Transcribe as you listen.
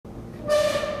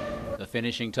The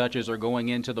finishing touches are going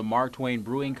into the Mark Twain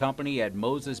Brewing Company at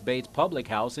Moses Bates Public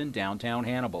House in downtown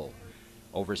Hannibal.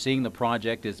 Overseeing the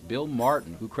project is Bill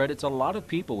Martin, who credits a lot of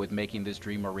people with making this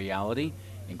dream a reality,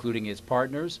 including his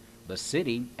partners, the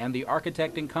city, and the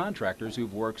architect and contractors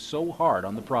who've worked so hard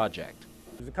on the project.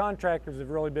 The contractors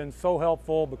have really been so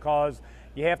helpful because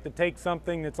you have to take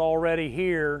something that's already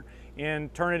here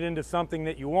and turn it into something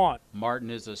that you want. Martin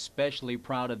is especially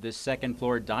proud of this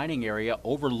second-floor dining area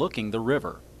overlooking the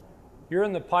river. You're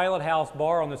in the Pilot House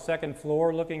bar on the second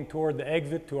floor looking toward the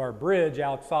exit to our bridge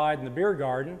outside in the beer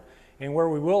garden, and where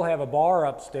we will have a bar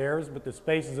upstairs, but the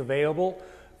space is available,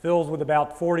 fills with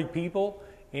about 40 people,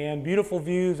 and beautiful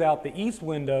views out the east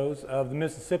windows of the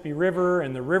Mississippi River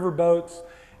and the river boats,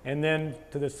 and then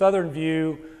to the southern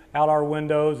view out our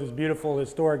windows is beautiful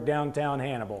historic downtown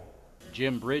Hannibal.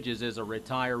 Jim Bridges is a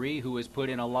retiree who has put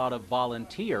in a lot of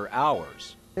volunteer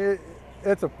hours.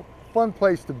 It's a fun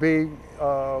place to be,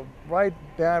 right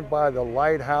down by the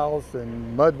lighthouse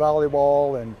and mud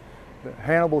volleyball and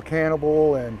Hannibal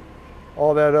Cannibal and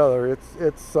all that other.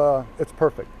 It's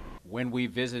perfect. When we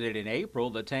visited in April,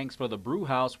 the tanks for the brew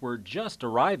house were just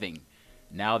arriving.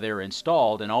 Now they're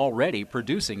installed and already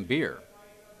producing beer.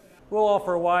 We'll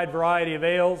offer a wide variety of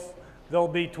ales. There'll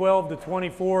be 12 to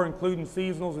 24, including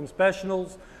seasonals and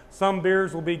specials. Some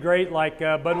beers will be great, like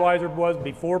Budweiser was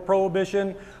before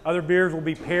Prohibition. Other beers will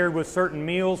be paired with certain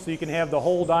meals, so you can have the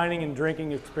whole dining and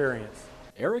drinking experience.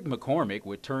 Eric McCormick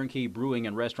with Turnkey Brewing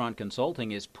and Restaurant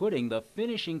Consulting is putting the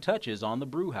finishing touches on the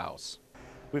brew house.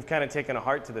 We've kind of taken a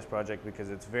heart to this project because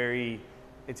it's very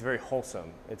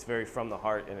wholesome. It's very from the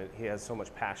heart, and he has so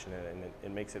much passion in it, and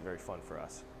it makes it very fun for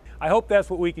us. I hope that's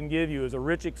what we can give you, is a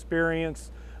rich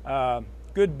experience,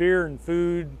 good beer and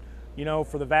food, you know,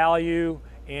 for the value,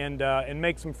 and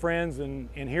make some friends and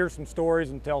hear some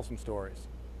stories and tell some stories.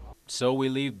 So we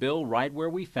leave Bill right where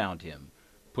we found him,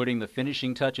 putting the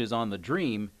finishing touches on the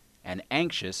dream and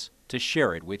anxious to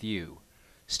share it with you.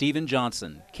 Stephen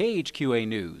Johnson, KHQA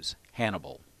News,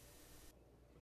 Hannibal.